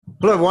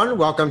Hello, everyone.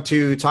 Welcome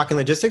to Talking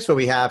Logistics, where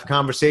we have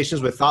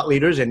conversations with thought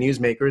leaders and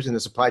newsmakers in the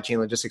supply chain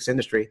logistics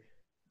industry.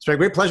 It's my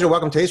great pleasure to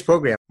welcome today's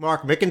program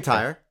Mark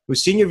McIntyre,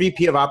 who's Senior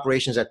VP of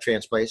Operations at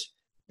Transplace,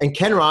 and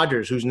Ken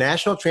Rogers, who's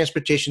National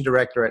Transportation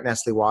Director at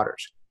Nestle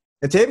Waters.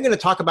 And today we're going to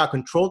talk about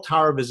control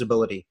tower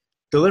visibility,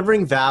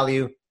 delivering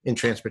value in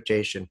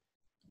transportation.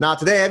 Now,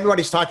 today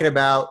everybody's talking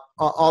about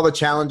all the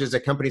challenges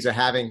that companies are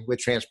having with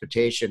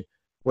transportation,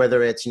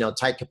 whether it's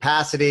tight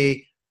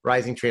capacity,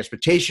 rising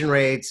transportation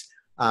rates,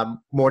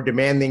 more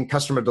demanding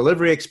customer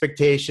delivery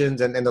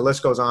expectations, and the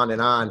list goes on and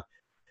on.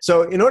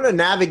 So in order to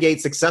navigate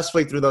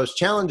successfully through those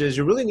challenges,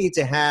 you really need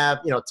to have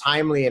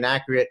timely and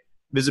accurate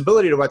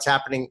visibility to what's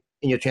happening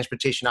in your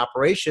transportation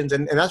operations.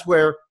 And that's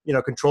where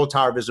control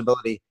tower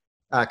visibility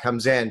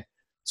comes in.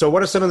 So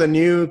what are some of the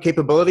new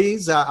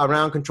capabilities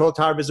around control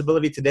tower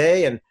visibility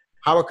today, and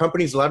how are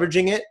companies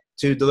leveraging it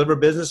to deliver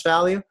business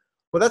value?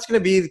 Well, that's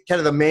going to be kind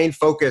of the main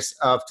focus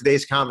of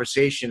today's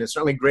conversation. It's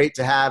certainly great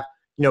to have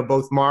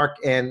both Mark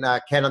and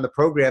Ken on the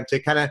program to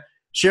kind of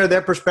share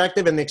their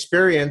perspective and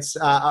experience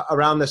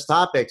around this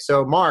topic.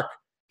 So Mark,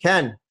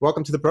 Ken,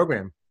 welcome to the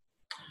program.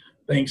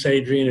 Thanks,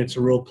 Adrian. It's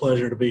a real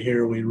pleasure to be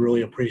here. We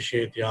really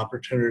appreciate the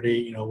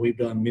opportunity. We've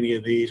done many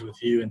of these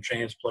with you and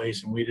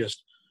Transplace, and we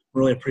just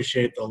really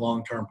appreciate the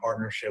long-term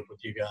partnership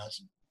with you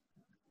guys.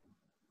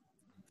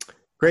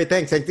 Great,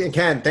 thanks. And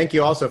Ken, thank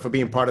you also for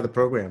being part of the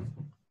program.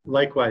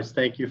 Likewise,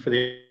 thank you for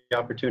the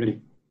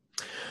opportunity.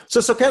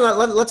 So Ken,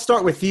 let's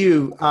start with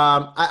you.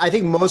 I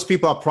think most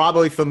people are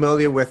probably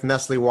familiar with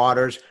Nestle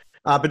Waters,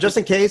 but just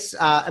in case,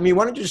 why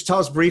don't you just tell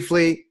us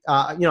briefly,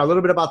 a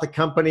little bit about the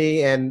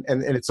company and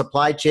its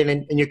supply chain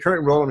and your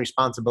current role and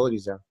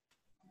responsibilities there?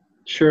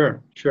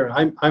 Sure.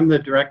 I'm the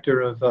director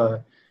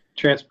of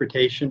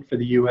transportation for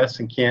the U.S.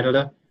 and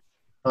Canada.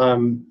 I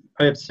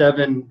have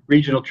 7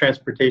 regional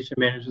transportation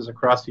managers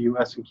across the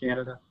U.S. and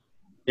Canada,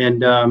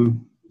 and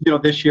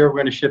this year we're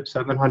going to ship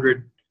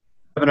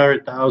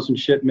 700,000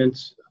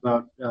 shipments,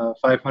 about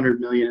 $500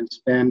 million in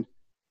spend.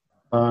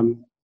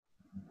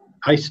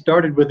 I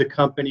started with the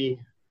company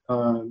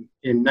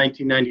in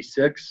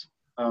 1996.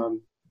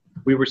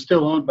 We were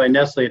still owned by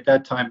Nestle at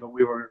that time, but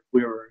we were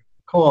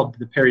called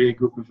the Perrier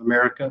Group of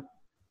America.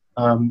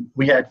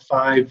 We had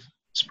 5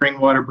 spring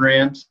water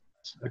brands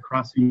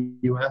across the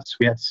U.S.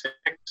 We had 6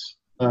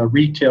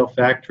 retail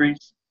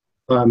factories.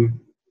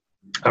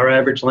 Our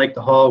average length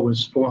of haul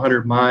was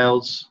 400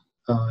 miles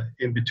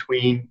in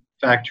between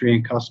factory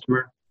and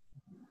customer.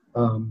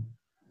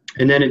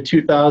 And then in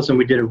 2000,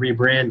 we did a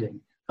rebranding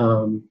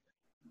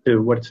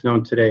to what's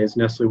known today as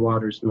Nestle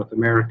Waters North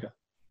America.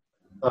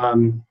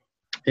 And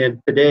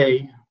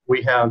today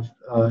we have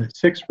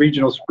 6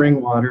 regional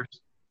spring waters.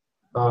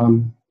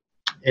 And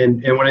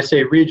when I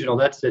say regional,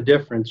 that's the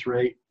difference,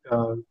 right?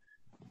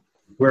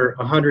 We're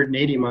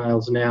 180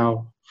 miles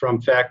now from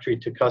factory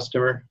to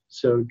customer.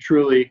 So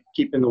truly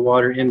keeping the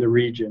water in the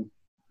region.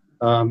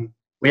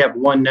 We have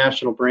 1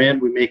 national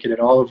brand. We make it at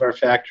all of our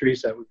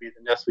factories. That would be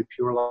the Nestle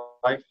Pure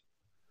Life.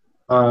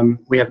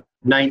 We have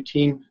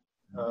 19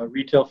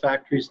 retail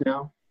factories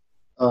now.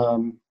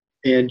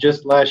 And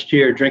just last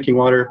year, drinking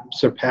water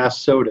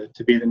surpassed soda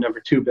to be the number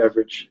 2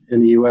 beverage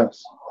in the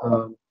U.S.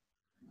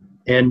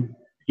 And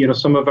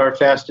some of our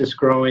fastest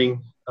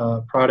growing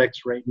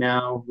products right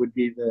now would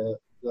be the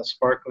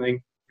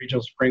sparkling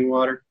regional spring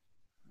water.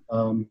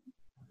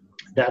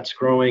 That's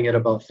growing at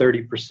about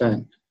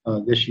 30%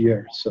 this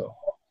year. So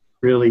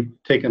really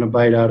taking a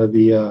bite out of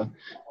the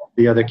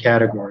other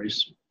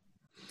categories.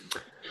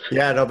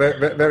 Yeah, no,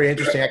 very, very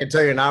interesting. I can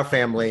tell you in our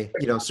family,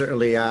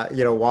 certainly,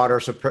 water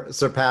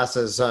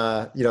surpasses,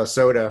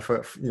 soda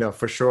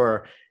for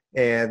sure.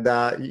 And,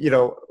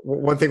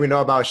 one thing we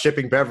know about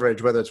shipping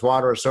beverage, whether it's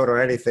water or soda or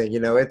anything,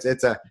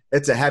 it's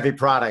a heavy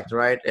product,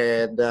 right?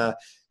 And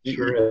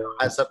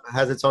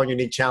has its own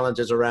unique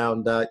challenges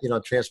around,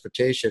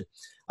 transportation.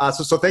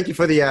 So thank you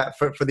for the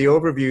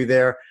overview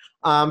there.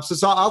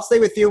 So I'll stay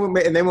with you,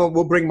 and then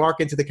we'll bring Mark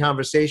into the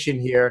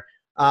conversation here.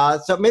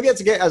 So maybe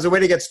as a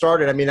way to get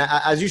started,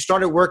 as you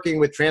started working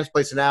with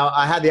Transplace now,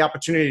 I had the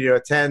opportunity to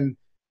attend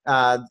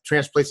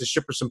Transplace's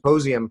Shipper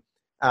Symposium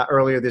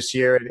earlier this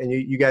year, and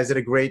you guys did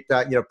a great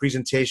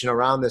presentation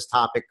around this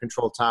topic,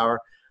 control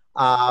tower.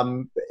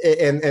 And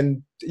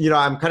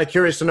I'm kind of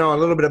curious to know a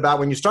little bit about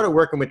when you started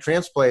working with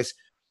Transplace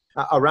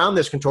around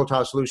this control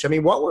tower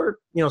solution. What were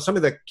some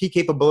of the key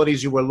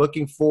capabilities you were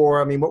looking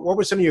for? What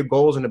were some of your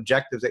goals and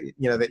objectives that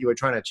that you were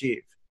trying to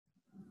achieve?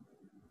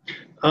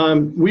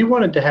 We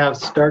wanted to have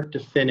start to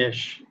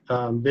finish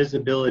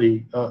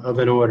visibility of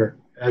an order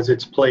as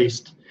it's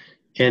placed,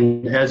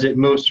 and as it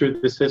moves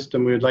through the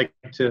system. We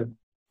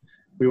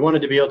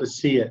wanted to be able to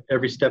see it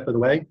every step of the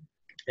way,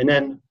 and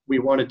then we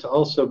wanted to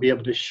also be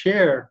able to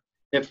share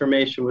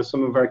information with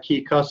some of our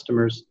key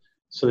customers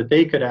so that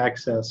they could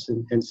access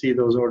and see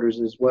those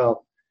orders as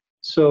well.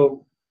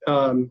 So,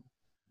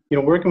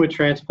 working with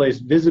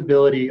Transplace,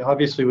 visibility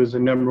obviously was the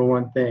number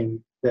one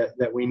thing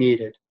that we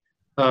needed.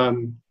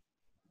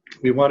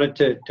 We wanted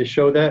to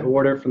show that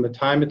order from the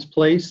time it's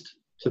placed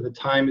to the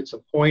time it's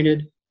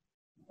appointed,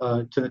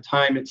 to the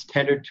time it's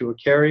tendered to a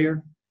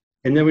carrier,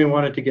 And then we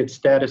wanted to get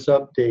status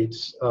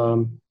updates,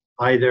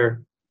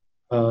 either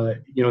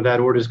that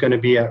order is going to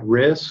be at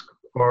risk,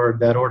 or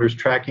that order is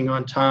tracking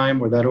on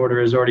time, or that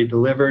order is already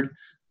delivered,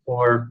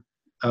 or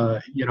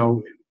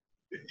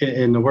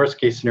in the worst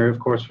case scenario, of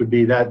course, would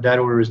be that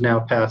order is now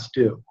past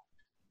due.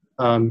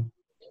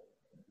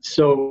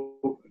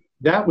 So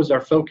that was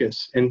our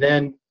focus. And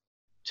then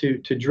to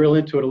drill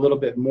into it a little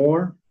bit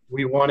more,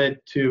 we wanted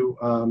to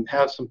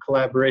have some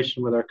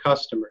collaboration with our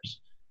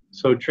customers.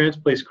 So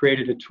Transplace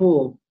created a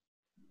tool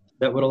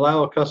that would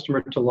allow a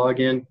customer to log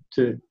in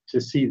to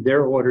see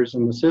their orders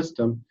in the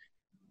system,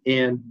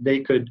 and they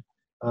could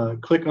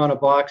click on a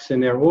box in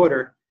their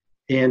order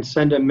and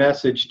send a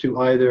message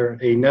to either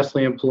a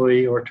Nestle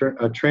employee or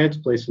a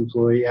Transplace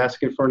employee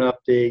asking for an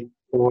update,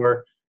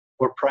 or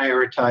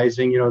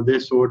prioritizing,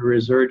 this order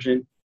is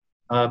urgent,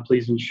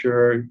 please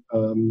ensure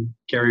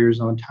carrier's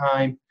on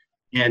time.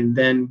 And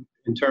then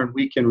in turn,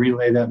 we can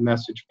relay that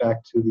message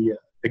back to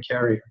the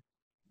carrier.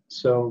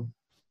 So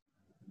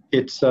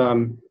it's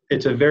a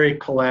very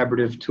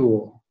collaborative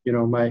tool.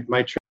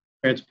 My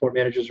transport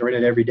managers are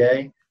in it every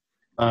day.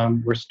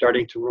 We're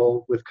starting to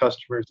roll with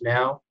customers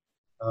now.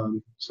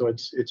 So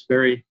it's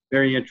very,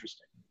 very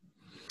interesting.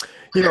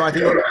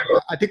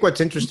 I think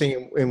what's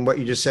interesting in what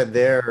you just said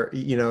there,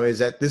 is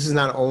that this is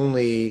not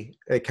only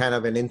a kind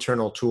of an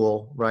internal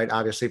tool, right?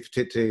 Obviously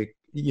to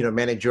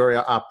manage your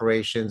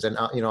operations and,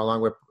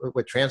 along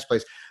with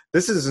Transplace,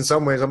 this is in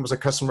some ways almost a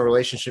customer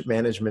relationship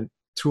management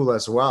tool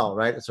as well,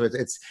 right? So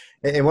it's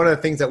and one of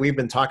the things that we've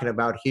been talking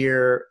about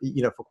here,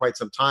 for quite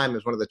some time,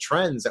 is one of the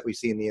trends that we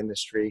see in the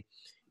industry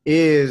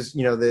is,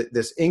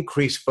 this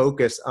increased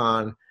focus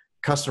on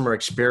customer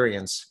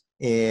experience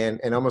and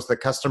almost the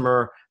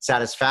customer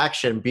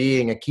satisfaction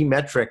being a key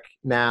metric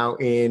now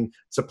in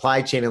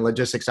supply chain and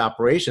logistics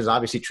operations.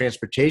 Obviously,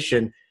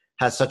 transportation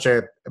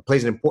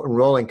plays an important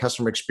role in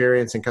customer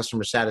experience and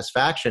customer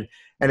satisfaction.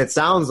 And it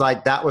sounds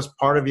like that was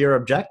part of your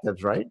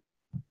objectives, right?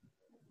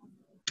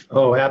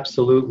 Oh,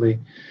 absolutely.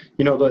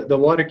 The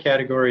water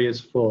category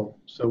is full.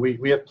 So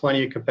we have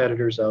plenty of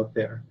competitors out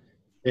there.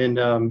 And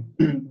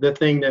the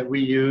thing that we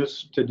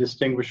use to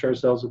distinguish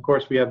ourselves, of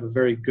course, we have a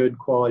very good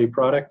quality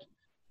product.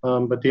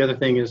 But the other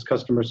thing is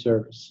customer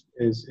service,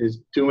 is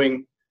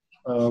doing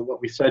what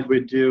we said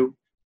we'd do,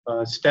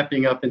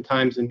 stepping up in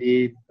times of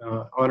need,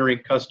 honoring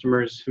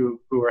customers who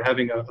are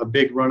having a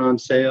big run on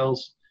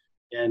sales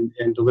and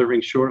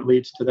delivering short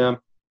leads to them.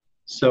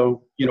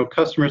 So,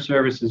 customer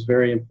service is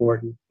very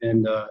important.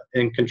 And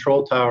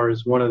Control Tower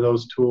is one of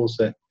those tools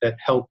that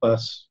help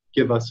us,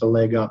 give us a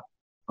leg up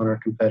on our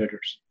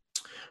competitors.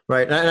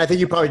 Right, and I think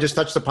you probably just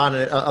touched upon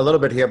it a little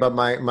bit here, but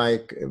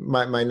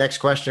my next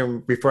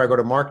question before I go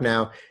to Mark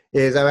now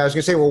is, I was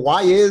going to say, well,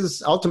 why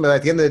is ultimately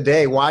at the end of the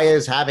day, why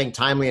is having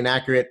timely and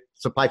accurate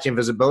supply chain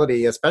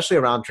visibility, especially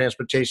around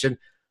transportation,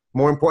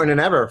 more important than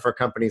ever for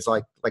companies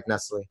like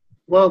Nestle?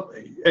 Well,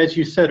 as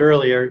you said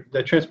earlier,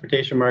 the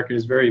transportation market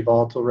is very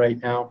volatile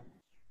right now,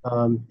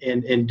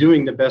 and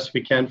doing the best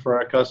we can for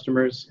our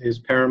customers is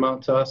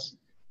paramount to us.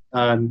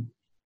 On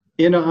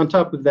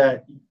top of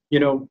that,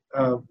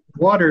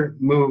 water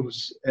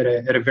moves at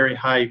a very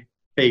high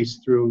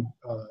pace through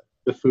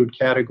the food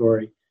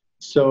category.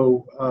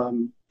 So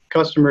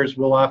customers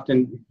will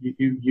often,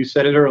 you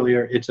said it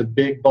earlier, it's a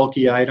big,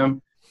 bulky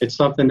item. It's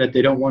something that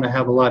they don't want to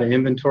have a lot of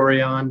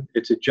inventory on.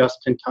 It's a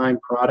just-in-time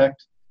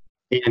product.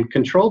 And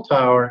Control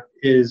Tower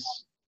is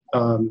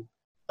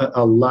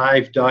a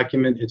live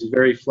document. It's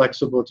very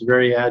flexible. It's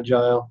very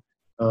agile.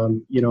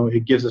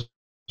 It gives us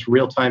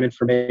real-time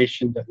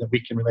information that we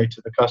can relate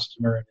to the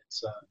customer, and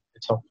it's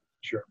helpful,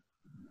 sure.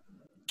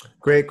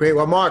 Great.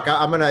 Well, Mark,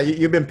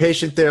 you've been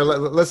patient there,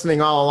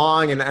 listening all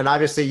along, and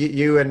obviously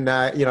you and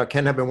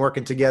Ken have been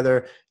working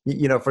together,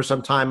 for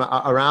some time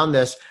around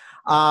this.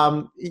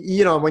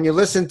 When you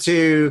listen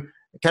to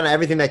kind of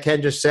everything that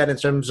Ken just said in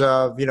terms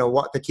of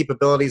what the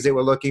capabilities they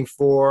were looking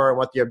for, and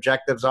what the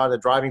objectives are, the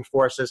driving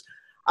forces.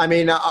 I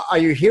mean, are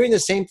you hearing the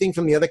same thing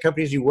from the other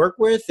companies you work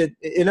with?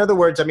 In other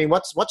words, I mean,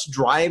 what's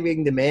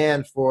driving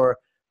demand for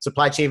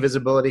supply chain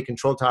visibility,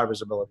 Control Tower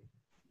visibility?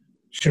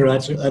 Sure,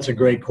 that's a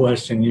great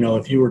question.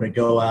 If you were to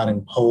go out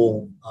and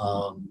poll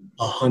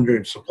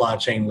 100 supply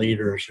chain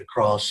leaders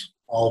across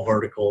all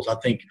verticals, I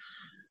think,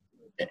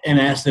 and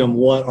ask them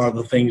what are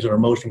the things that are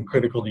most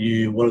critical to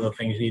you, what are the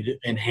things you need to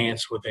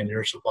enhance within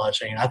your supply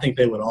chain, I think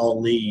they would all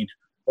lead,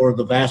 or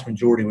the vast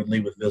majority would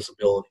lead with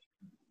visibility.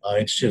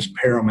 It's just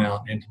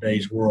paramount in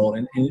today's world.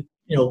 And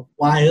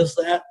why is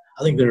that?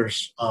 I think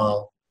there's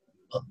a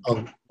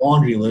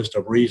laundry list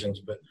of reasons,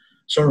 but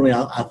certainly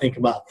I think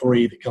about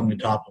three that come to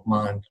top of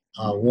mind.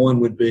 One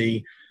would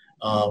be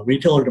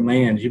retailer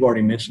demands. You've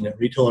already mentioned it.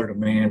 Retailer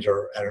demands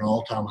are at an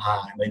all-time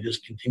high. They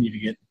just continue to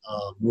get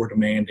more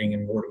demanding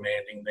and more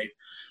demanding.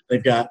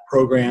 They've got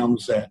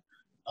programs that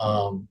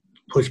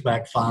push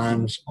back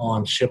fines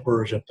on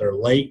shippers if they're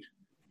late,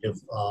 if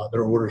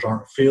their orders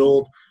aren't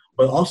filled,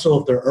 but also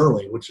if they're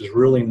early, which is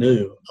really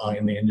new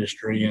in the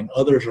industry, and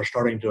others are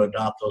starting to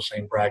adopt those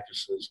same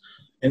practices.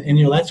 And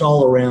that's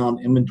all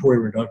around inventory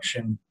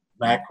reduction,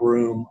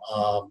 backroom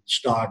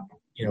stock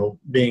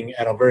being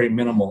at a very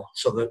minimal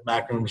so that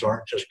backrooms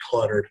aren't just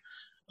cluttered.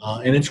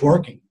 And it's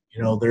working.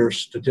 There's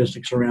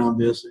statistics around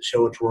this that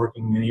show it's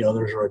working. Many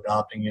others are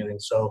adopting it.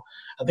 And so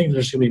I think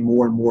there's going to be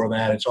more and more of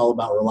that. It's all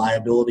about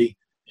reliability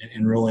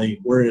and really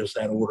where is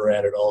that order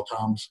at all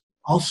times.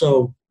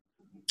 Also,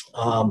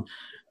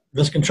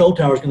 this control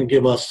tower is going to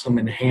give us some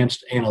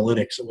enhanced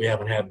analytics that we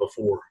haven't had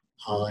before.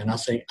 And I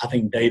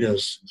think data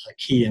is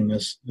key in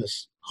this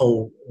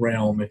whole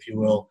realm, if you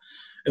will.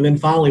 And then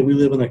finally, we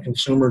live in a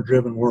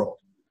consumer-driven world.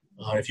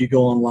 If you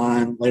go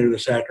online later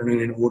this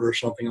afternoon and order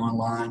something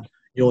online,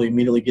 you'll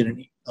immediately get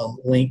a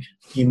link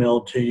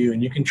emailed to you,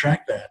 and you can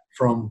track that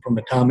from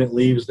the time it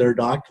leaves their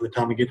dock to the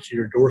time it gets to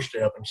your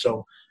doorstep. And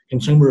so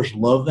consumers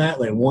love that.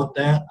 They want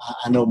that.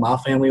 I know my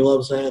family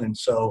loves that. And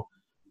so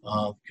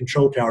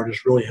Control Tower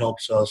just really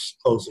helps us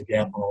close the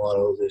gap on a lot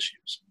of those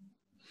issues.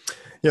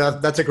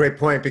 That's a great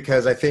point,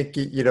 because I think,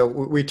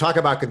 we talk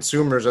about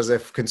consumers as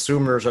if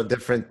consumers are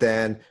different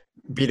than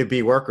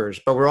B2B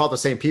workers, but we're all the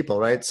same people,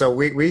 right? So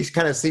we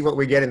kind of see what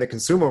we get in the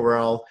consumer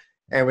world,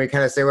 and we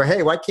kind of say, well,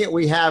 hey, why can't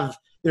we have,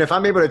 if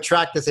I'm able to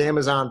track this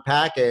Amazon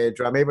package,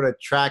 or I'm able to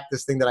track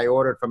this thing that I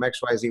ordered from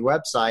XYZ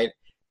website,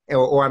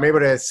 or I'm able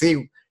to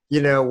see,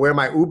 where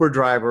my Uber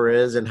driver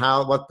is and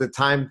what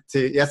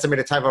the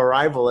estimated time of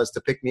arrival is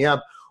to pick me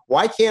up.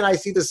 Why can't I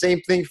see the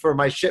same thing for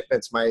my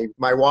shipments, my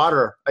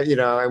water,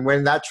 and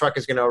when that truck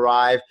is going to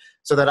arrive,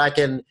 so that I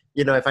can,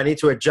 if I need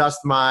to adjust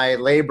my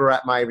labor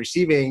at my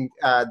receiving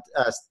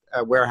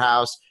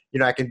warehouse,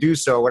 I can do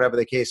so, whatever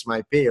the case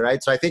might be,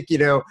 right? So I think, we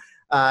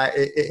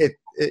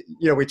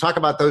talk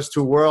about those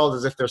two worlds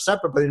as if they're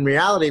separate, but in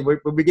reality,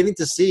 we're beginning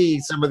to see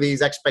some of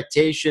these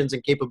expectations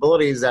and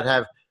capabilities that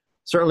have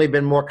certainly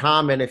been more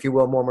common, if you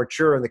will, more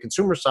mature on the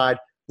consumer side,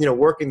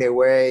 working their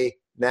way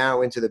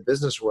now into the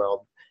business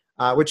world.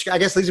 Which I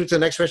guess leads me to the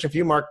next question for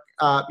you, Mark.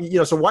 So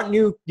you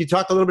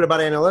talked a little bit about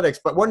analytics,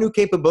 but what new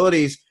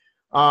capabilities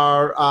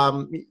are,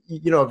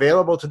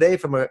 available today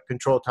from a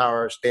control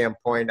tower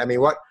standpoint? I mean,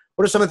 what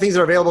are some of the things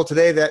that are available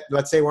today that,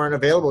 let's say, weren't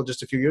available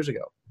just a few years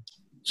ago?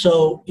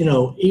 So,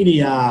 EDI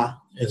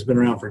has been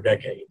around for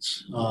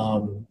decades.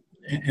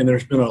 And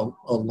there's been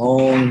a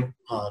long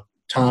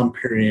time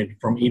period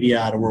from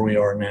EDI to where we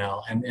are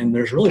now. And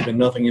there's really been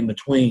nothing in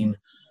between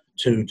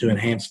to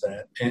enhance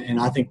that. And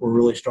I think we're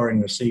really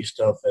starting to see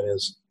stuff that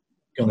is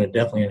going to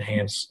definitely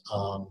enhance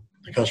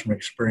the customer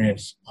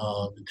experience.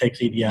 It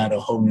takes EDI to a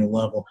whole new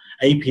level.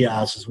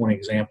 APIs is one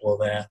example of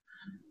that.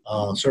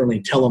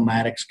 Certainly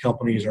telematics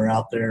companies are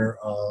out there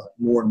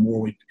more and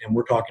more, and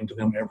we're talking to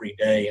them every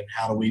day. And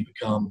how do we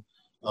become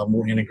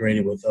more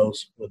integrated with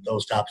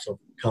those types of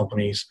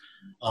companies?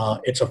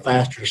 It's a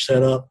faster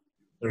setup.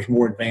 There's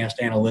more advanced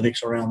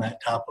analytics around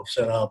that type of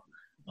setup.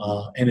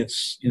 And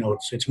it's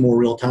more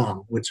real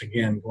time, which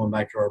again, going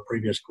back to our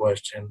previous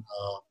question,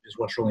 is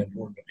what's really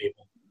important to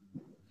people.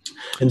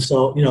 And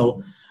so,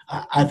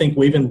 I think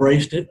we've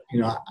embraced it.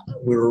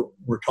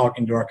 We're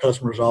talking to our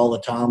customers all the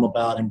time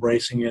about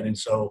embracing it. And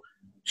so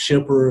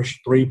shippers,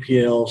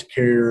 3PLs,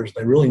 carriers,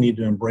 they really need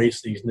to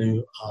embrace these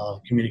new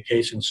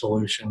communication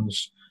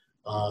solutions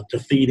to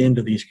feed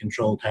into these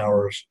control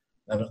towers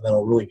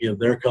that'll really give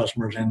their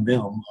customers and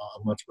them a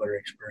much better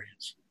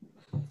experience.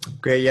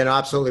 Great. Yeah, no,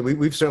 absolutely.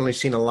 We've certainly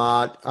seen a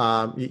lot,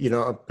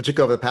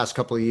 particularly over the past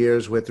couple of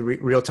years with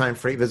real-time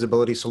freight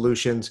visibility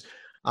solutions,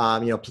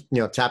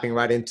 tapping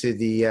right into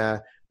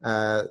the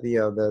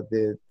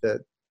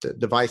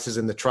devices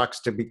in the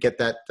trucks to get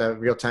that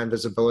real-time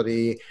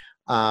visibility.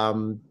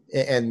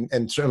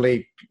 And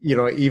certainly,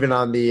 even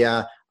on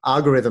the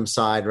algorithm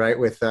side, right,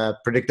 with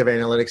predictive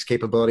analytics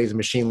capabilities and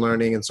machine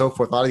learning and so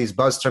forth, a lot of these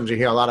buzz terms you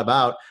hear a lot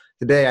about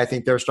today, I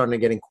think they're starting to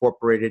get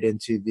incorporated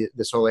into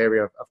this whole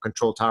area of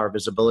control tower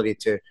visibility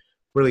to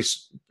really,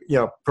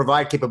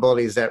 provide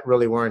capabilities that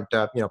really weren't,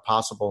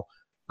 possible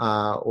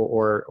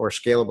or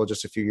scalable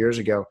just a few years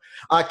ago.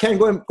 Ken,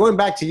 going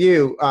back to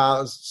you,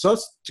 so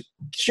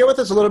share with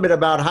us a little bit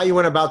about how you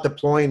went about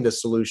deploying the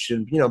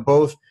solution.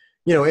 Both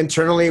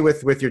internally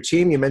with your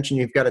team. You mentioned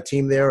you've got a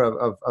team there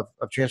of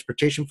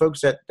transportation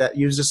folks that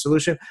use the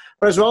solution,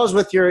 but as well as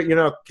with your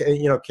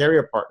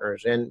carrier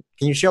partners. And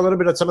can you share a little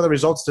bit of some of the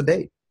results to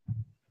date?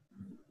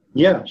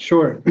 Yeah,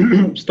 sure.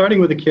 Starting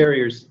with the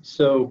carriers.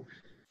 So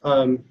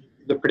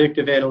the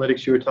predictive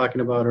analytics you were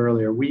talking about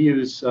earlier, we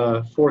use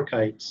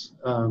FourKites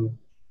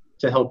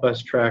to help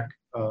us track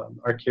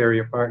our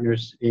carrier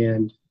partners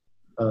and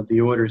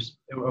the orders.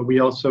 We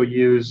also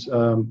use,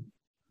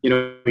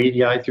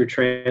 EDI through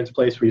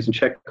Transplace. We're using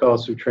check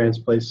calls through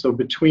Transplace. So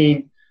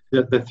between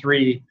the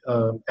three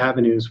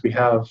avenues, we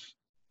have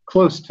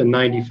close to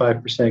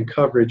 95%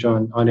 coverage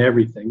on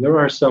everything. There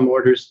are some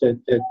orders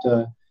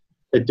that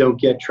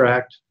don't get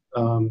tracked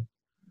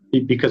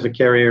because a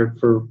carrier,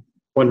 for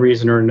one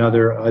reason or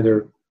another,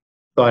 either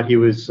thought he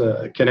was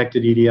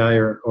connected EDI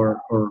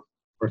or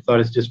thought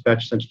his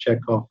dispatch sent a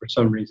check call for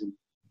some reason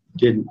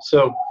didn't.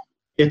 So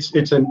it's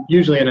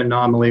usually an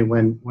anomaly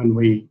when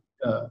we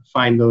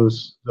find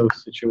those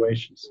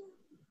situations.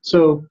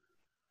 So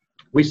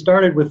we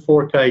started with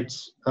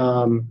FourKites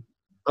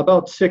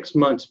about 6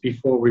 months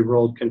before we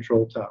rolled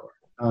Control Tower.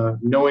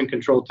 knowing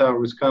Control Tower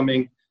was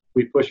coming,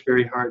 we pushed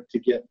very hard to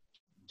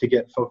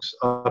get folks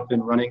up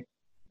and running.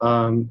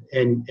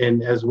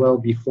 And as well,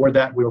 before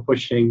that, we were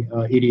pushing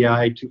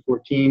EDI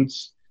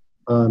 214s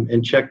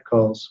and check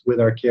calls with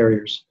our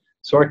carriers.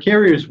 So our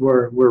carriers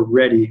were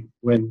ready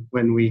when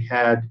we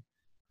had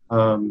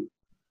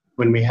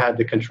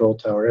the Control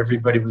Tower.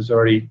 Everybody was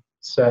already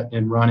set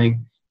and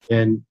running,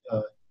 and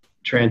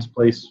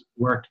Transplace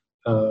worked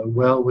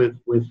well with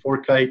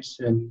FourKites,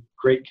 and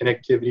great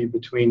connectivity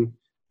between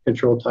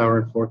Control Tower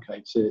and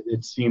FourKites.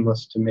 It's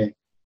seamless to me.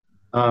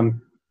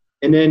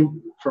 And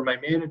then for my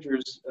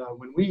managers,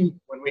 when we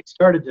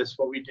started this,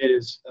 what we did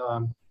is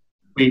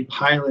we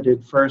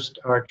piloted first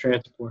our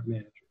transport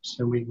managers,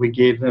 and we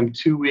gave them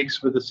 2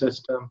 weeks with the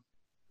system.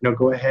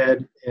 Go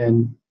ahead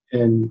and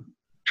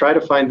try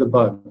to find the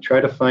bug, try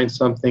to find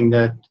something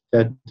that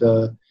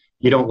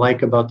you don't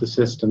like about the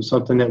system,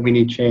 something that we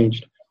need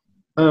changed.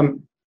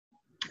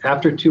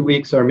 After 2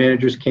 weeks, our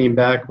managers came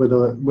back with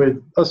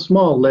a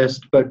small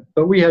list, but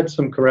we had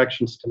some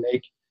corrections to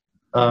make.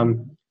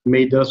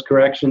 Made those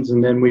corrections,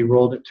 and then we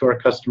rolled it to our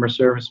customer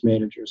service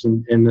managers,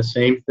 and the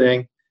same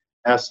thing,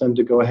 asked them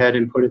to go ahead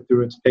and put it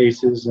through its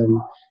paces,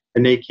 and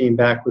they came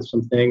back with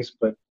some things,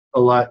 but a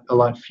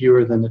lot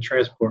fewer than the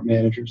transport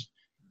managers.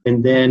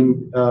 And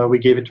then we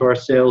gave it to our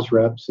sales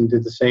reps and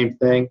did the same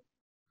thing.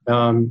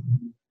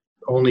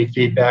 Only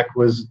feedback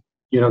was,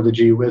 the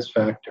gee whiz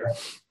factor.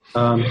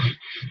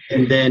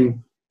 And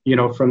then,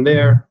 from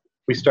there,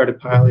 we started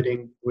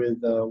piloting with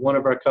one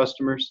of our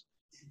customers.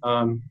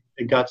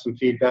 And got some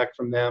feedback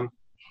from them,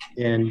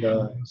 and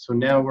so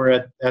now we're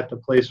at the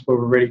place where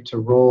we're ready to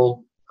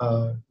roll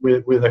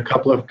with a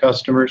couple of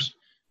customers,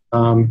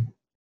 and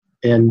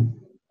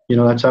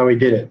that's how we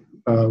did it.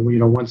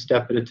 One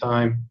step at a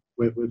time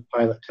with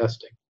pilot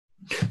testing.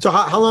 So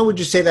how long would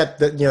you say that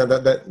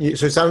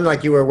so it sounded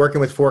like you were working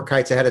with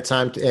FourKites ahead of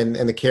time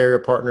and the carrier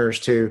partners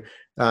to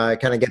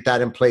kind of get that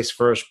in place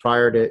first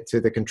prior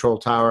to the Control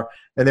Tower,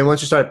 and then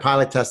once you started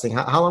pilot testing,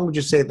 how long would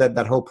you say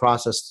that whole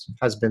process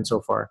has been so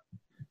far?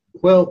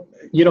 Well,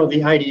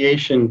 the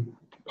ideation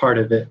part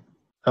of it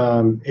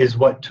is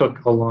what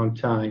took a long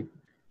time.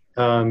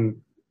 I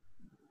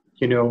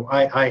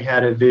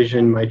had a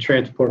vision, my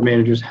transport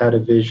managers had a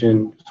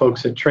vision,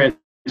 folks at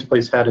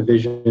Transplace had a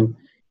vision,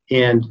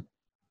 and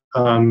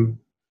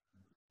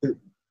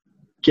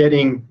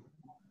getting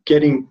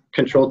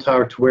Control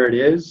Tower to where it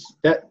is,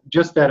 that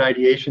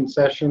ideation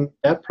session,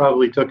 that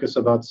probably took us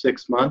about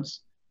 6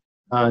 months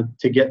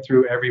to get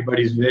through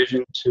everybody's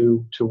vision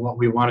to what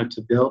we wanted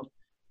to build.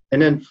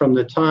 And then from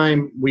the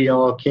time we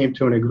all came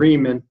to an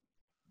agreement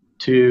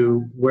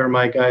to where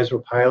my guys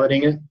were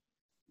piloting it,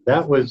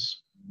 that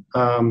was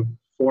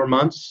 4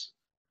 months.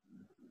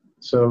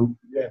 So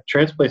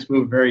Transplace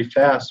moved very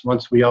fast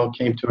once we all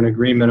came to an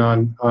agreement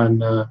on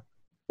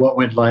what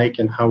we'd like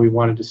and how we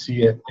wanted to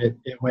see it.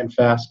 It went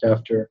fast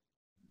after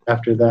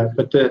that.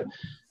 But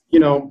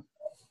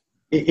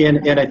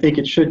and I think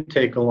it should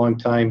take a long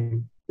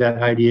time,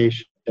 that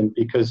ideation,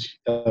 because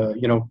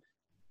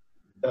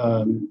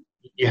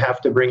you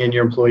have to bring in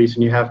your employees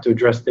and you have to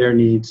address their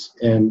needs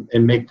and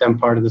make them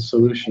part of the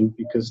solution,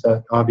 because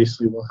that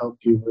obviously will help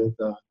you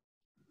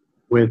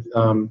with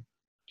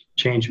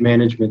change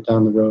management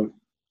down the road.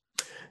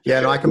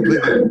 Yeah, no, I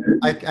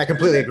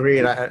completely agree.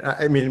 And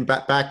I mean,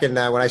 back in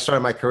when I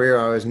started my career,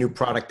 I was new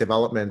product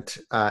development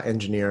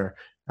engineer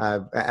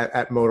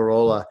at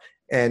Motorola.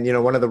 And,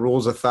 one of the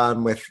rules of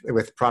thumb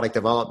with product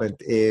development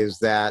is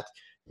that,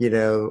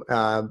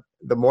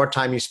 the more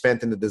time you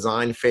spent in the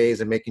design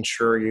phase and making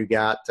sure you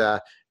got,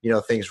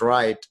 things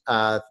right,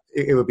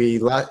 it would be,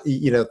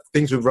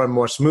 things would run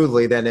more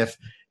smoothly than if,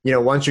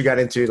 once you got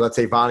into, let's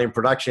say, volume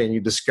production and you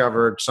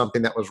discovered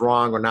something that was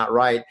wrong or not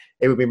right,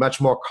 it would be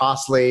much more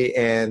costly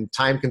and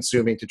time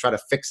consuming to try to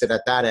fix it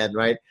at that end,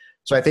 right?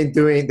 So I think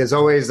there's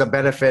always a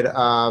benefit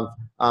of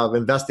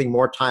investing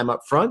more time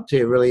up front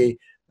to really,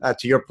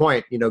 to your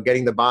point,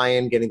 getting the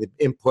buy-in, getting the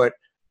input,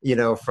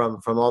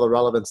 from all the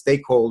relevant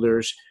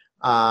stakeholders.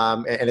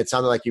 And it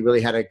sounded like you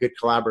really had a good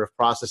collaborative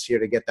process here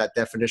to get that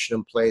definition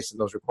in place and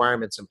those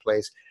requirements in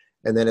place.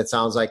 And then it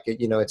sounds like,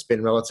 it's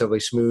been relatively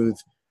smooth,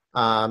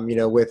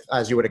 with,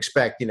 as you would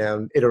expect,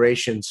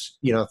 iterations,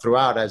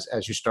 throughout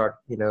as you start,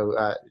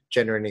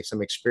 generating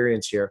some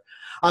experience here.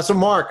 So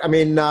Mark, I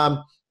mean,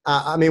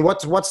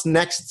 what's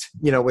next,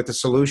 with the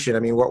solution? I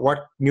mean,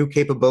 what new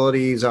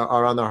capabilities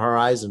are on the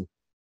horizon?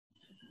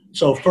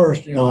 So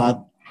first,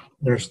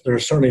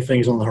 there's certainly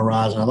things on the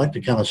horizon. I'd like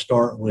to kind of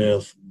start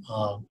with,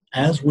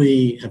 as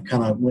we have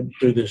kind of went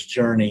through this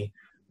journey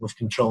with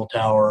Control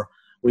Tower,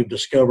 we've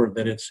discovered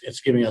that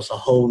it's giving us a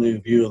whole new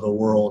view of the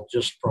world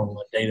just from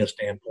a data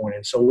standpoint.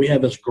 And so we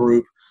have this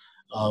group,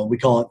 we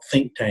call it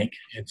Think Tank.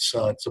 It's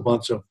a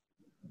bunch of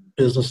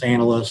business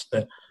analysts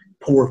that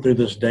pour through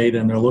this data,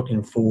 and they're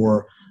looking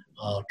for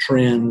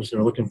trends.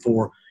 They're looking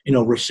for,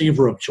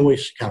 receiver of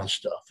choice kind of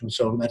stuff. And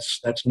so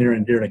that's near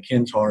and dear to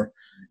Ken's heart.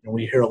 And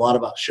we hear a lot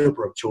about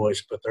shipper of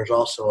choice, but there's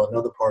also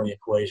another part of the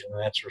equation, and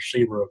that's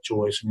receiver of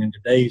choice. And in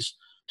today's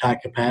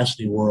tight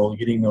capacity world,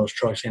 getting those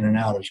trucks in and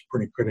out is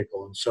pretty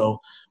critical. And so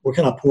we're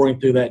kind of pouring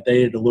through that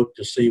data to look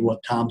to see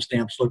what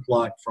timestamps look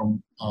like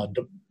from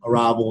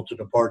arrival to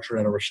departure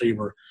at a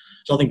receiver.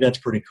 So I think that's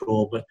pretty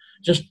cool. But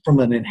just from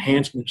an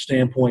enhancement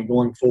standpoint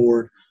going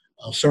forward,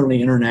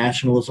 certainly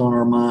international is on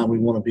our mind. We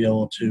want to be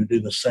able to do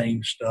the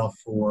same stuff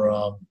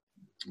for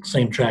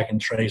same track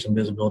and trace and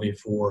visibility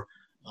for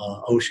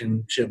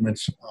ocean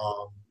shipments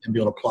and be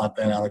able to plot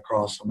that out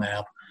across the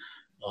map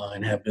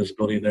and have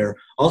visibility there.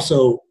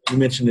 Also, you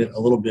mentioned it a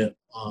little bit,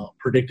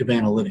 predictive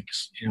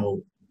analytics.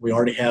 We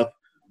already have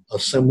a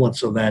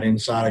semblance of that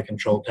inside a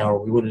control tower.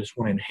 We would just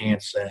want to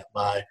enhance that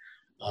by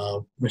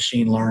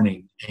machine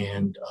learning.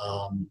 And,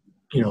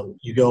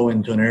 you go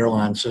into an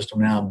airline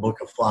system now and book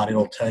a flight,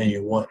 it'll tell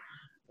you what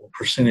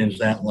percentage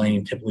that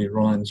lane typically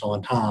runs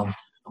on time.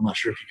 I'm not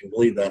sure if you can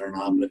believe that or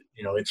not, but,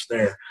 it's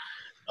there.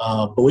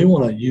 But we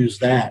want to use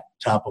that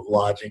type of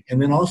logic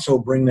and then also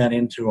bring that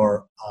into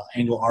our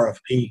annual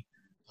RFP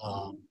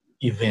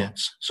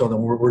events so that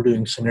we're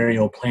doing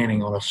scenario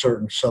planning on a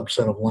certain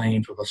subset of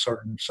lanes with a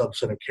certain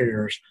subset of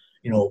carriers.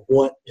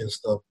 What is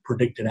the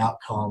predicted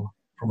outcome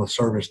from a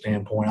service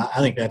standpoint? I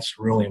think that's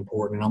really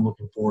important, and I'm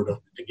looking forward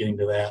to getting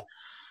to that.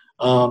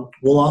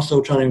 We'll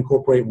also try to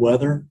incorporate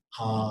weather,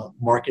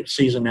 market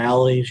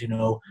seasonalities.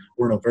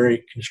 We're in a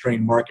very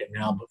constrained market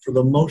now, but for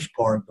the most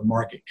part, the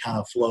market kind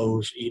of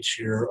flows each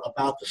year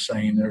about the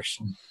same. There's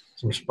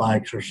some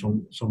spikes or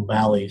some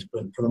valleys,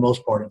 but for the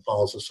most part, it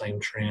follows the same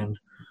trend.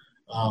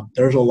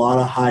 There's a lot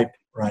of hype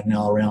right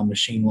now around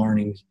machine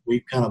learning.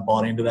 We've kind of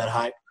bought into that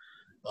hype.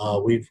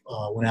 We've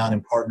went out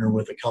and partnered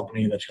with a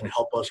company that's going to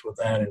help us with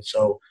that, and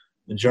so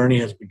the journey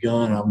has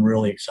begun, and I'm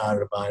really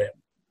excited about it.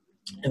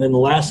 And then the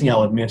last thing I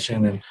would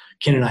mention, and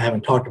Ken and I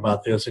haven't talked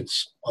about this,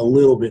 it's a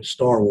little bit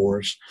Star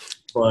Wars,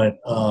 but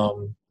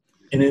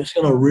and it's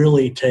going to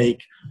really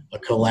take a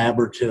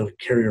collaborative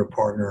carrier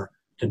partner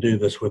to do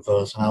this with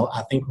us. And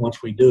I think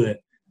once we do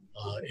it,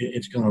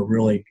 it's going to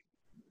really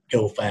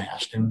go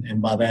fast.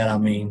 And by that I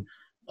mean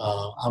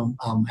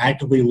I'm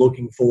actively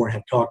looking for and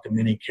have talked to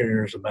many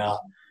carriers about,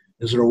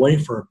 is there a way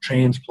for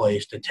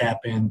Transplace to tap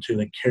into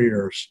the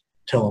carrier's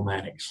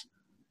telematics?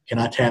 Can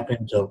I tap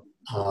into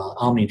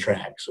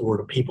OmniTrax or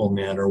to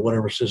PeopleNet or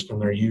whatever system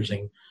they're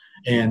using?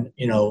 And,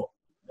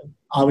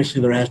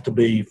 obviously there has to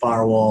be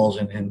firewalls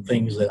and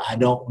things that I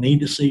don't need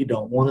to see,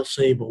 don't want to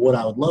see, but what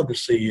I would love to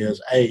see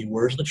is, A,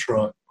 where's the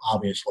truck,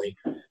 obviously,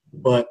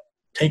 but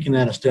taking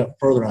that a step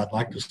further, I'd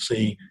like to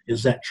see,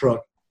 is that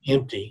truck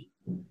empty?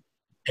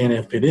 And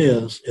if it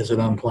is it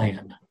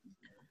unplanned?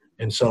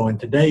 And so in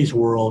today's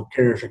world,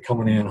 carriers are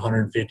coming in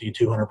 150,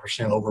 200%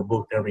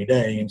 overbooked every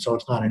day, and so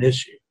it's not an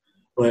issue.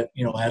 But,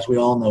 as we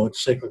all know,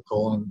 it's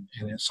cyclical,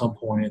 and at some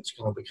point it's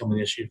going to become an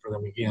issue for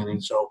them again.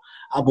 And so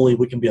I believe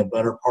we can be a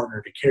better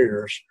partner to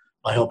carriers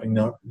by helping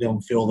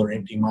them fill their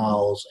empty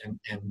miles and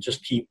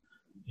just keep,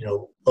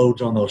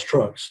 loads on those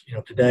trucks.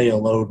 Today a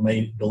load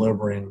may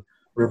deliver in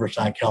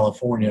Riverside,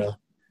 California,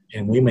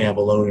 and we may have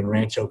a load in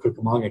Rancho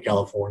Cucamonga,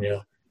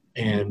 California.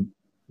 And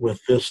with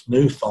this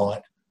new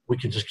thought, we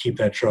can just keep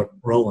that truck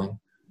rolling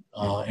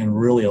and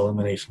really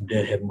eliminate some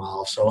deadhead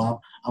miles. So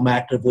I'm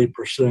actively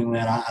pursuing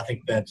that. I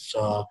think that's,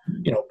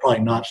 probably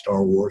not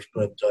Star Wars,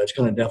 but it's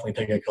going to definitely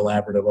take a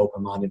collaborative,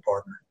 open-minded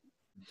partner.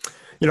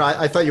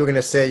 I thought you were going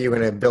to say you were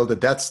going to build a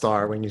Death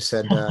Star when you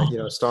said,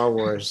 Star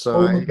Wars.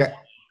 So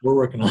we're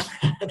working on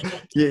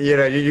that.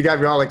 You got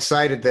me all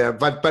excited there,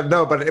 but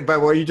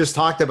what you just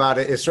talked about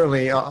it is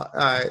certainly,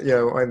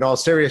 in all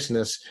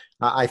seriousness,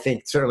 I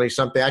think certainly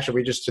something. Actually,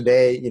 we just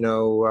today,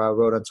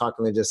 wrote on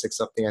Talking Logistics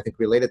something I think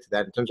related to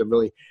that in terms of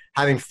really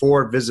having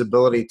forward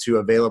visibility to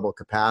available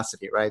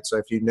capacity, right? So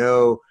if you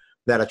know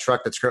that a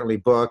truck that's currently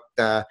booked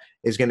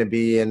is going to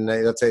be in,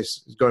 let's say,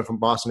 it's going from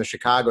Boston to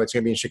Chicago, it's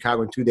going to be in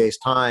Chicago in 2 days'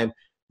 time.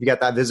 You got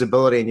that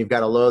visibility, and you've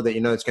got a load that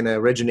it's going to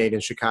originate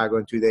in Chicago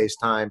in 2 days'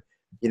 time.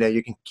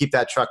 You can keep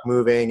that truck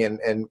moving,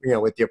 and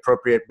with the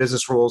appropriate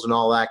business rules and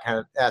all that kind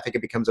of. I think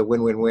it becomes a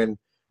win-win-win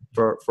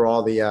for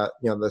all the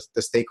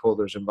the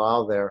stakeholders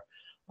involved there.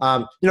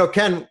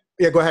 Ken,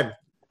 go ahead.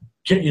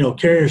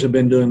 Carriers have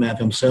been doing that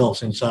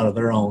themselves inside of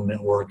their own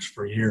networks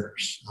for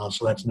years,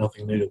 so that's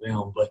nothing new to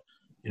them. But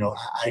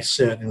I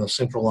sit in a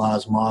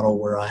centralized model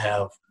where I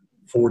have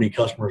 40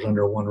 customers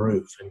under one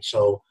roof, and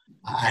so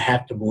I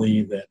have to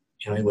believe that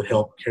it would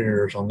help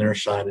carriers on their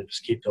side to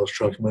just keep those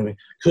trucks moving.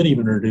 Could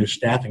even reduce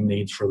staffing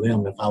needs for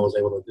them if I was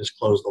able to just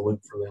close the loop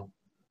for them.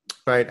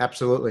 Right.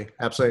 Absolutely.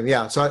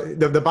 Yeah. So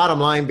the bottom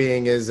line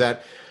being is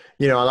that,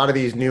 a lot of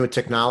these new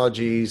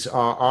technologies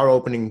are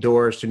opening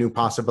doors to new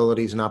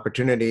possibilities and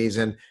opportunities.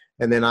 And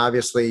then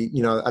obviously,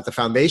 at the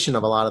foundation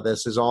of a lot of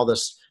this is all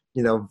this,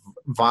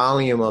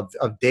 volume of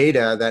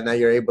data that now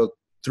you're able,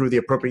 through the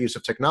appropriate use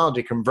of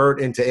technology,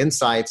 convert into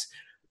insights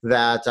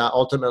that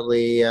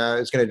ultimately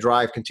is going to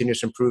drive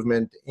continuous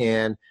improvement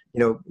and,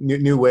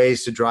 new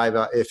ways to drive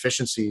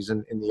efficiencies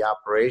in the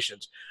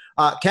operations.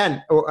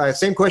 Ken,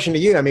 same question to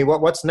you. I mean,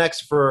 what's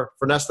next for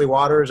Nestle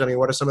Waters? I mean,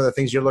 what are some of the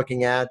things you're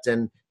looking at,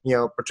 and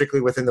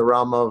particularly within the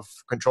realm of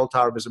control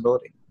tower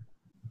visibility?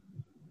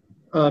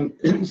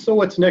 So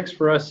what's next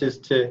for us is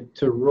to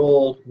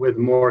roll with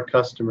more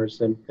customers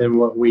than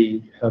what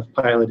we have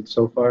piloted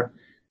so far.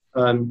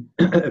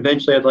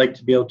 Eventually, I'd like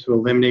to be able to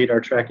eliminate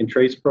our track and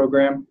trace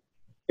program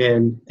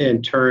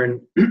and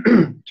turn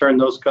turn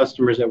those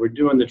customers that were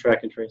doing the track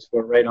and trace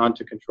for right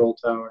onto Control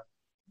Tower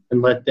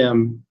and let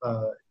them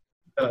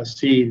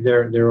see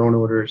their own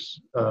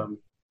orders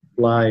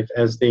live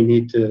as they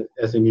need to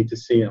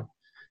see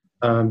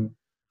them.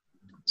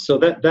 So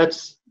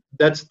that's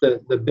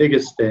the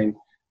biggest thing.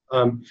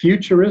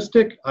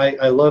 Futuristic,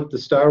 I love the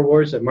Star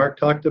Wars that Mark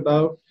talked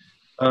about.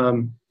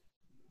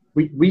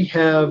 We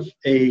have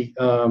a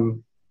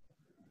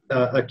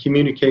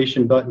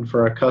communication button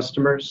for our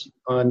customers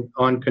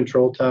on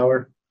Control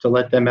Tower to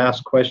let them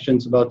ask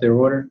questions about their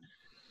order.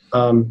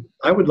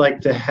 I would like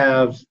to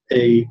have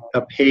a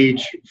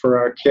page for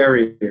our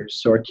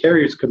carriers, so our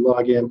carriers could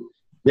log in,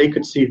 they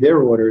could see their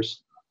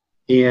orders,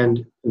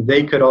 and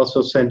they could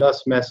also send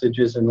us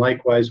messages, and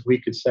likewise we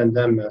could send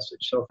them message.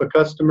 So if a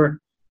customer,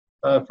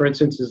 for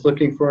instance, is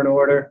looking for an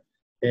order,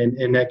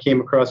 and that came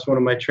across one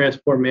of my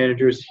transport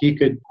managers, he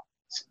could,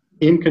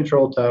 in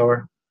Control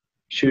Tower,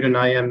 shoot an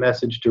IM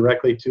message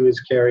directly to his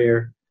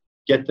carrier,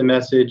 get the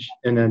message,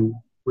 and then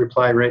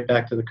reply right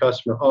back to the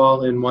customer,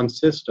 all in one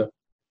system.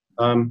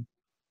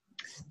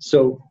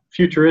 So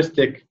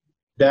futuristic,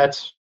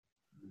 that's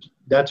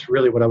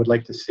really what I would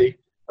like to see.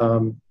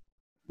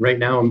 Right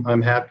now,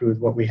 I'm happy with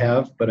what we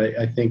have, but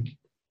I think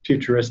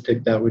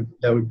futuristic, that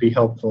would be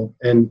helpful.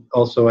 And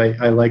also,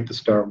 I like the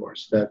Star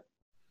Wars. That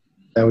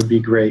would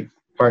be great.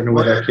 Partner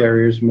with our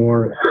carriers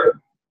more,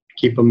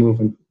 keep them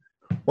moving.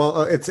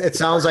 Well, it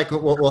sounds like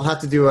we'll have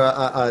to do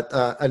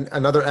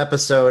another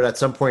episode at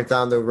some point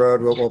down the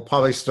road. We'll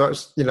probably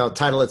start,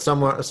 title it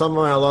somewhere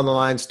along the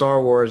line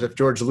Star Wars, if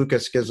George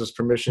Lucas gives us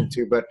permission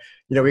to. But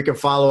we can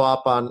follow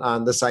up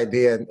on this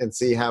idea and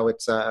see how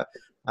it's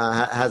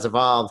has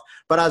evolved.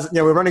 But as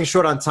we're running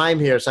short on time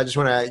here, so I just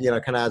want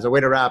to kind of as a way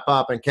to wrap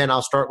up. And Ken,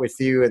 I'll start with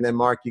you, and then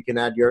Mark, you can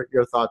add your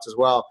thoughts as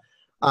well.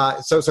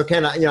 So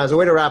Ken, as a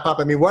way to wrap up,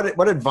 I mean,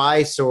 what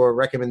advice or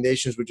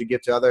recommendations would you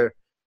give to other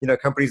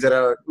companies that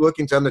are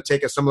looking to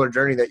undertake a similar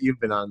journey that you've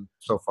been on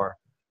so far?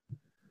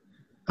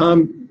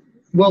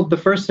 Well, the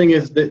first thing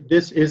is that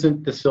this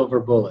isn't the silver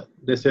bullet.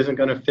 This isn't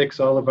going to fix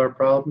all of our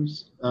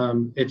problems.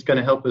 It's going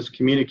to help us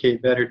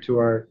communicate better to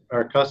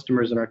our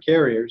customers and our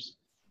carriers.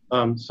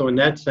 So in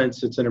that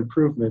sense, it's an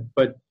improvement,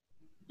 but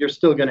you're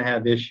still going to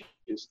have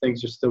issues.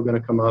 Things are still going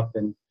to come up,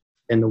 and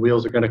the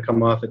wheels are going to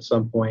come off at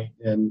some point.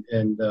 And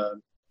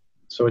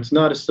so it's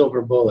not a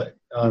silver bullet.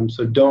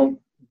 So don't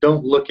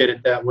look at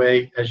it that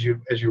way as you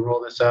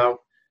roll this out.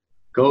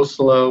 Go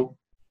slow,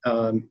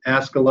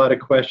 ask a lot of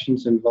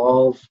questions,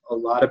 involve a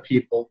lot of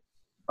people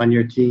on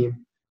your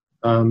team,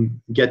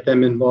 get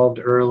them involved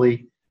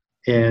early,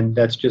 and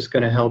that's just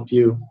going to help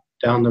you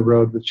down the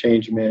road with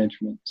change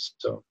management.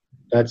 So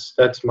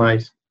that's my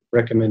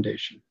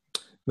recommendation.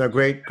 No,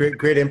 great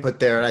input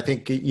there. I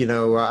think,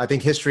 I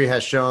think history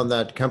has shown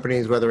that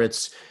companies, whether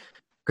it's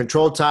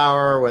Control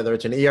Tower, whether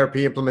it's an ERP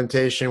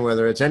implementation,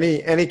 whether it's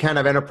any kind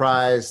of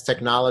enterprise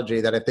technology,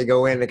 that if they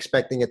go in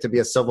expecting it to be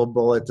a silver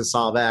bullet to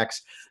solve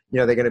X,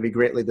 they're going to be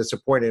greatly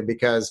disappointed,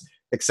 because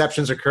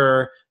exceptions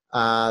occur.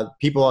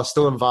 People are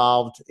still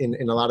involved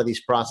in a lot of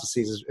these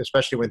processes,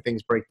 especially when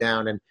things break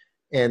down.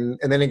 And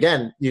then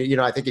again,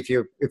 I think if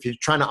you're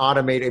trying to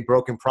automate a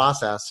broken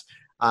process,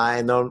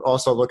 and then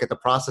also look at the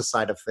process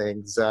side of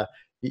things,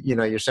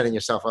 you're setting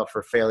yourself up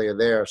for failure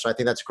there. So I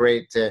think that's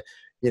great to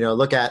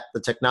look at the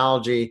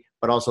technology,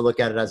 but also look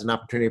at it as an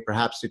opportunity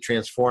perhaps to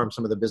transform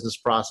some of the business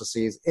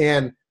processes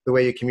and the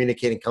way you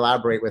communicate and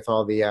collaborate with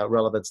all the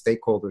relevant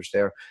stakeholders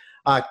there.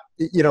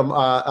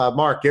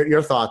 Mark,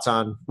 your thoughts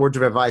on words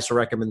of advice or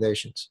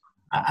recommendations?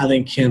 I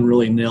think Ken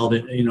really nailed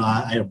it.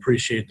 I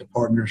appreciate the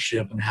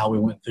partnership and how we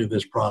went through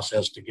this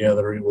process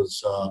together. It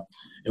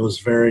was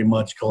very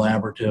much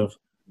collaborative.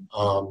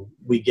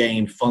 We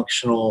gained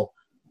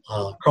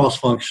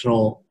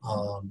cross-functional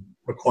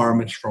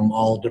requirements from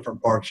all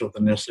different parts of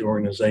the Nestle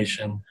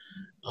organization.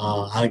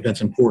 I think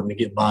that's important to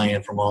get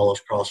buy-in from all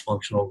those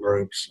cross-functional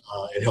groups.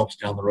 It helps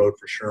down the road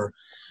for sure.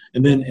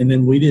 And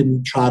then we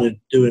didn't try to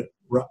do it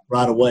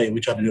right away. We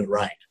tried to do it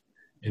right.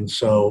 And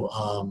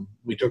so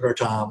we took our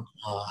time.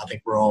 I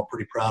think we're all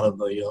pretty proud of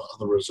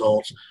the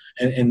results.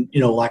 And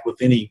like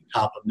with any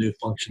type of new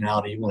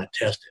functionality, you want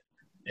to test it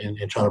and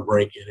try to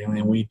break it.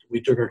 And we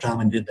took our time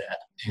and did that.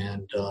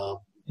 And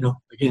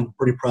again,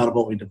 pretty proud of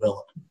what we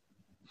developed.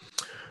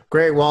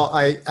 Great. Well,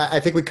 I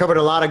think we covered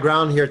a lot of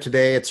ground here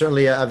today. It's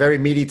certainly a very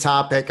meaty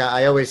topic.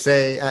 I always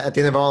say at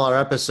the end of all our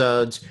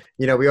episodes,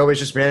 we always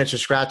just manage to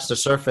scratch the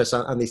surface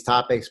on these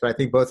topics. But I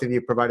think both of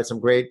you provided some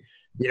great,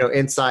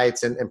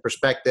 insights and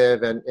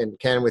perspective. And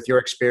Ken, with your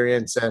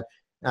experience,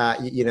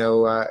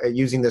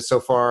 using this so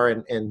far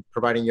and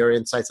providing your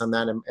insights on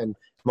that. And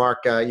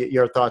Mark,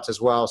 your thoughts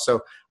as well. So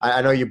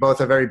I know you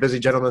both are very busy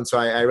gentlemen. So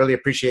I really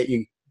appreciate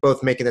you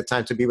both making the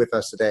time to be with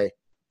us today.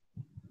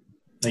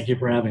 Thank you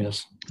for having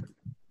us.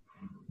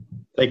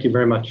 Thank you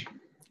very much.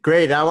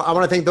 Great. I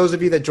want to thank those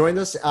of you that joined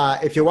us.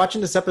 If you're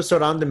watching this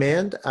episode on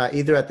demand,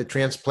 either at the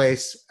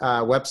TransPlace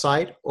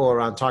website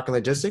or on Talking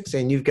Logistics,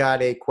 and you've got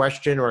a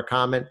question or a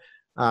comment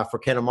for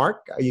Ken and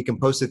Mark, you can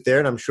post it there,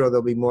 and I'm sure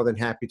they'll be more than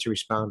happy to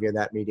respond via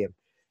that medium.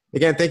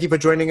 Again, thank you for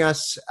joining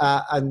us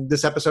on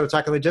this episode of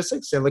Talking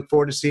Logistics, and look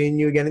forward to seeing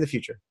you again in the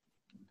future.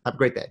 Have a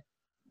great day.